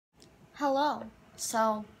Hello.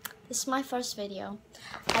 So, this is my first video.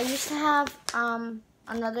 I used to have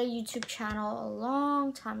another YouTube channel a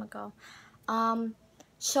long time ago.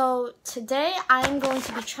 So today I am going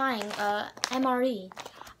to be trying MRE.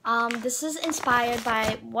 This is inspired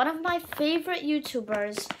by one of my favorite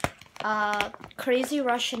YouTubers, Crazy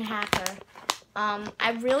Russian Hacker.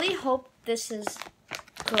 I really hope this is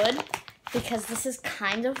good because this is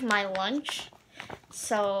kind of my lunch.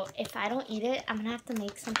 So if I don't eat it, I'm gonna have to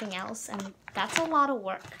make something else, and that's a lot of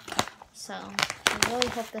work. So I really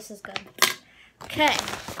hope this is good. Okay,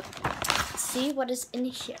 let's see what is in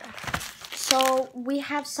here. So we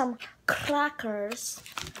have some crackers.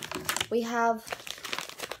 We have,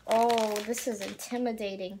 oh, this is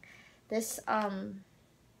intimidating. This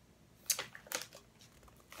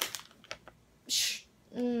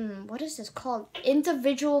what is this called?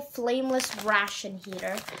 Individual flameless ration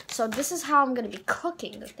heater. So this is how I'm gonna be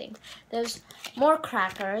cooking the thing. There's more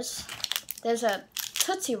crackers. There's a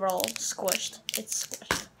Tootsie Roll squished. It's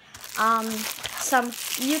squished. Some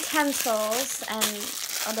utensils and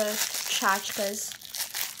other tchotchkes.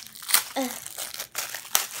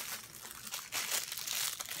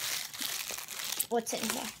 What's in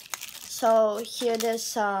here? So here there's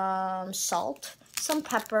some salt, some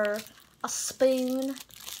pepper, a spoon,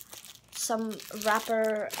 some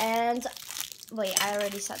wrapper, and wait, I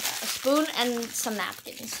already said that. A spoon and some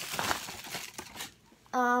napkins.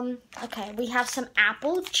 Okay, we have some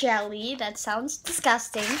apple jelly. That sounds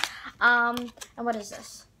disgusting. And what is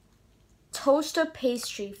this? Toaster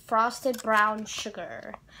pastry, frosted brown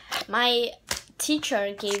sugar. My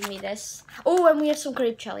teacher gave me this. Oh, and we have some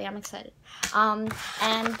grape jelly. I'm excited.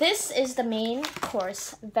 And this is the main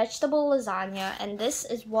course, vegetable lasagna, and this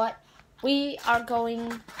is what we are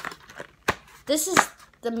going. This is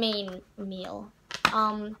the main meal.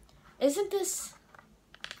 Isn't this?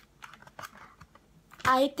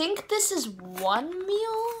 I think this is one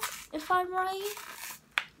meal, if I'm right.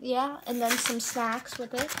 Yeah, and then some snacks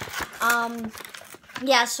with it.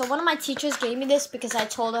 Yeah, so one of my teachers gave me this because I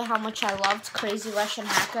told her how much I loved Crazy Russian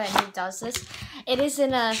Hacker, and he does this. It is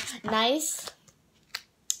in a nice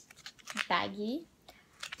baggie.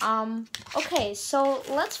 Okay, so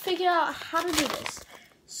let's figure out how to do this.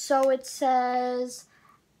 So it says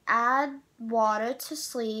add water to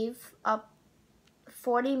sleeve up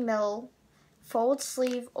 40 ml, fold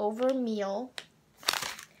sleeve over meal.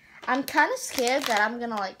 I'm kind of scared that I'm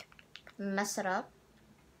gonna like mess it up.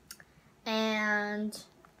 And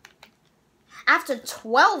after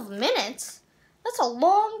 12 minutes, that's a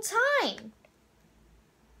long time.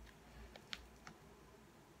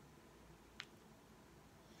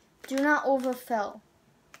 Do not overfill.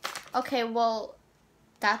 Okay, well,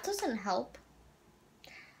 that doesn't help.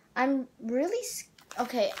 I'm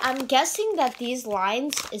I'm guessing that these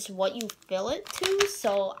lines is what you fill it to,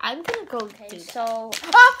 so I'm gonna go do that. So,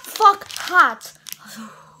 fuck, hot.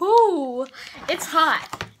 Ooh, it's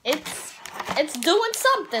hot. It's doing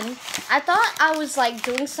something. I thought I was like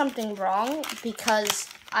doing something wrong because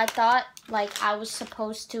I thought like I was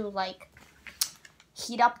supposed to like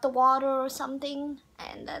heat up the water or something,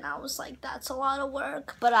 and then I was like, that's a lot of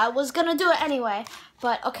work, but I was gonna do it anyway.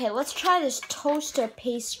 But okay, let's try this toaster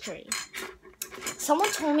pastry. Someone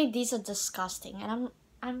told me these are disgusting, and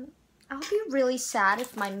I'll be really sad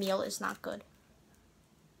if my meal is not good.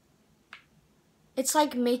 It's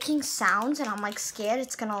like making sounds, and I'm like scared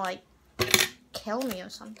it's gonna like kill me or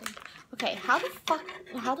something. Okay, I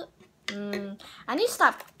need to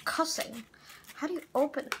stop cussing. How do you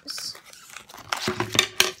open this?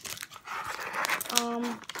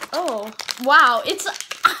 Oh, wow, it's, I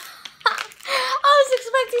was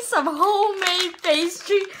expecting some homemade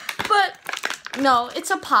pastry, but no,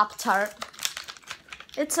 it's a Pop-Tart.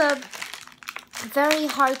 It's a very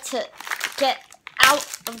hard to get out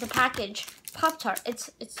of the package Pop-Tart.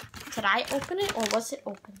 Did I open it or was it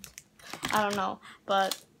opened? I don't know,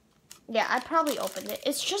 but yeah, I probably opened it.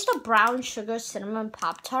 It's just a brown sugar cinnamon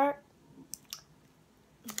Pop-Tart.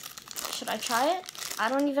 Should I try it? I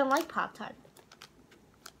don't even like Pop-Tart.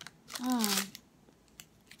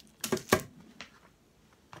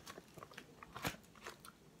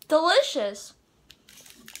 Delicious.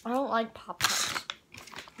 I don't like Pop-Tarts.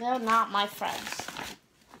 They're not my friends.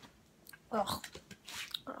 Ugh.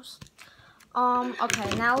 Gross.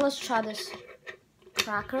 Okay, now let's try this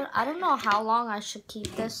cracker. I don't know how long I should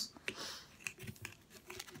keep this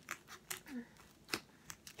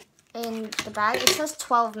in the bag. It says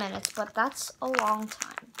 12 minutes, but that's a long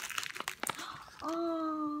time.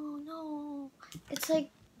 Oh, no. It's like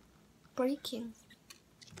breaking.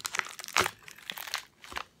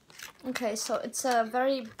 Okay, so it's a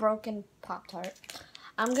very broken Pop-Tart.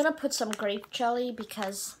 I'm gonna put some grape jelly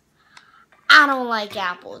because I don't like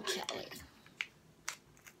apple jelly.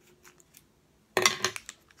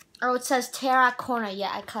 Oh, it says Terra Corner.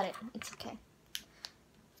 Yeah, I cut it. It's okay.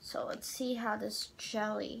 So let's see how this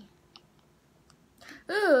jelly.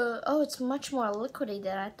 Ooh, oh, it's much more liquidy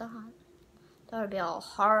than I thought. That would be all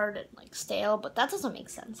hard and like stale, but that doesn't make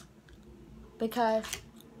sense because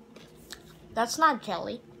that's not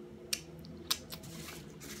jelly.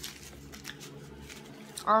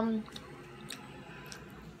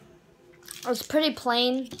 It's pretty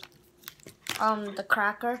plain. The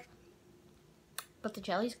cracker, but the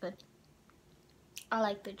jelly's good. I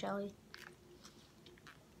like the jelly.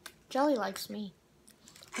 Jelly likes me.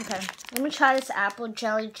 Okay, let me try this apple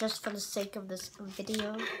jelly just for the sake of this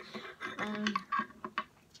video.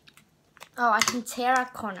 Oh, I can tear a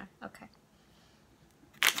corner. Okay.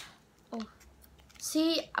 Oh,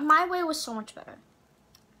 see, my way was so much better.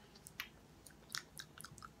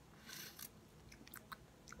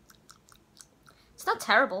 It's not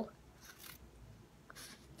terrible.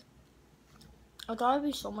 I thought it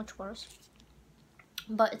would be so much worse,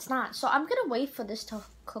 but it's not. So I'm gonna wait for this to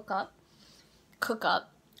cook up,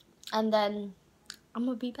 and then I'm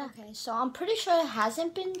gonna be back. Okay, so I'm pretty sure it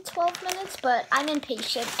hasn't been 12 minutes, but I'm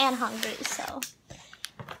impatient and hungry, so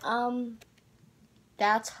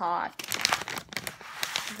that's hot.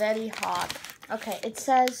 Very hot. Okay, it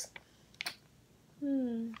says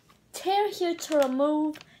tear here to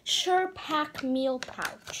remove Sure-Pak meal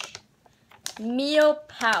pouch. Meal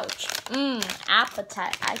pouch.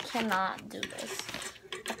 Appetite. I cannot do this.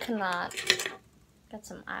 I cannot. Got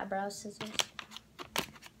some eyebrow scissors.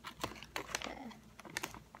 Okay.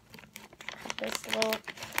 This little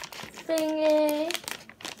thingy.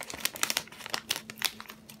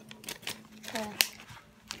 Okay.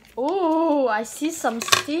 Ooh, I see some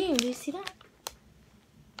steam. Do you see that?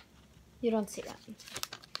 You don't see that.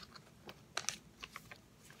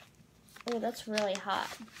 Oh, that's really hot.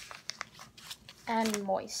 And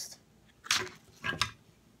moist.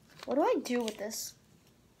 What do I do with this?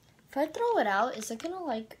 If I throw it out, is it gonna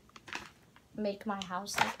like make my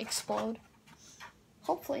house like explode?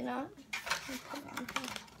 Hopefully not.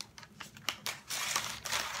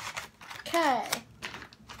 Okay.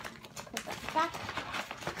 Put that back.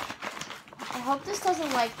 I hope this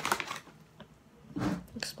doesn't like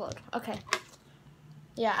explode. Okay.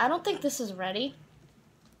 Yeah, I don't think this is ready.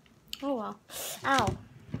 Oh well. Ow.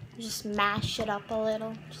 Just mash it up a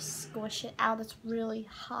little. Just squish it out. It's really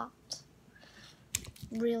hot.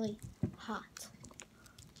 Really hot.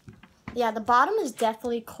 Yeah, the bottom is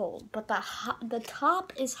definitely cold, but the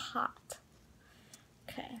top is hot.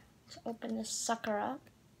 Okay, let's open this sucker up.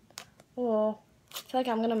 Oh, I feel like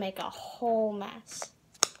I'm gonna make a whole mess.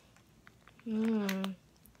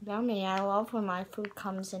 Yummy. I love when my food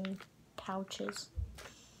comes in pouches.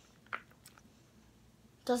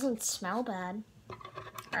 Doesn't smell bad,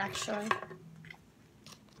 actually.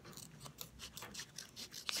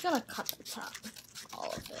 Just gonna cut the top,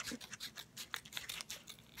 all of it.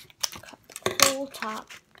 Cut the whole top.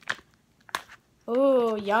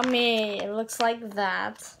 Ooh, yummy. It looks like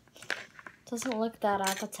that. Doesn't look that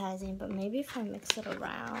appetizing, but maybe if I mix it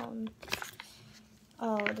around.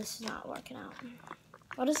 Oh, this is not working out.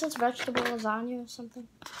 What is this, vegetable lasagna or something?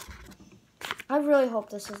 I really hope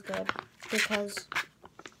this is good because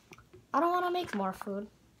I don't want to make more food,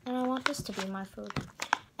 and I want this to be my food.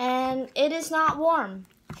 And it is not warm.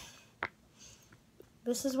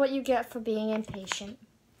 This is what you get for being impatient.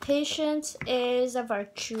 Patience is a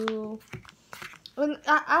virtue.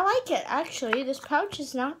 I like it, actually. This pouch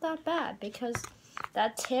is not that bad because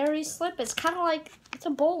that terry slip is kind of like, it's a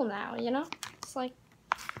bowl now, you know? It's like,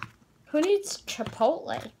 who needs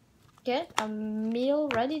Chipotle? Get a meal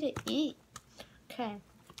ready to eat. Okay.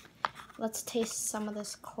 Let's taste some of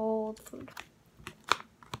this cold food.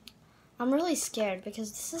 I'm really scared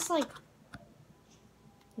because this is like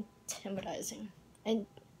intimidating.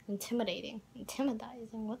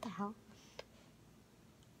 What the hell?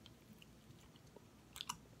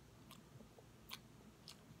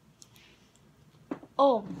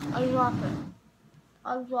 Oh, I dropped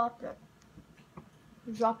it.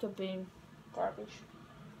 I dropped a bean. Garbage.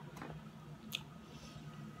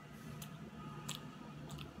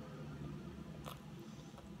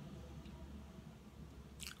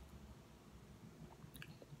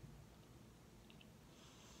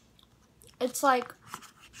 It's like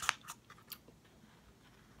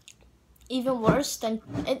even worse than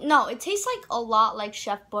it. No, it tastes like a lot like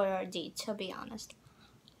Chef Boyardee, to be honest.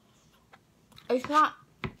 It's not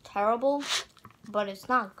terrible, but it's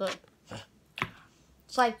not good.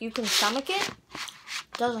 It's like you can stomach it.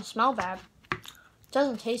 Doesn't smell bad.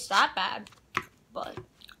 Doesn't taste that bad, but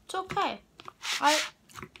it's okay.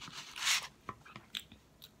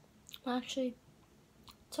 Actually,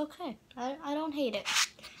 it's okay. I don't hate it.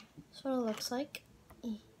 That's what it looks like.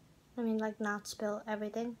 I mean, like, not spill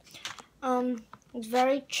everything. It's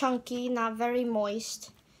very chunky, not very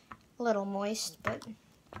moist. A little moist, but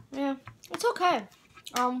yeah, it's okay.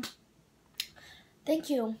 Thank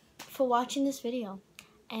you for watching this video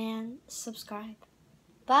and subscribe.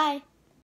 Bye.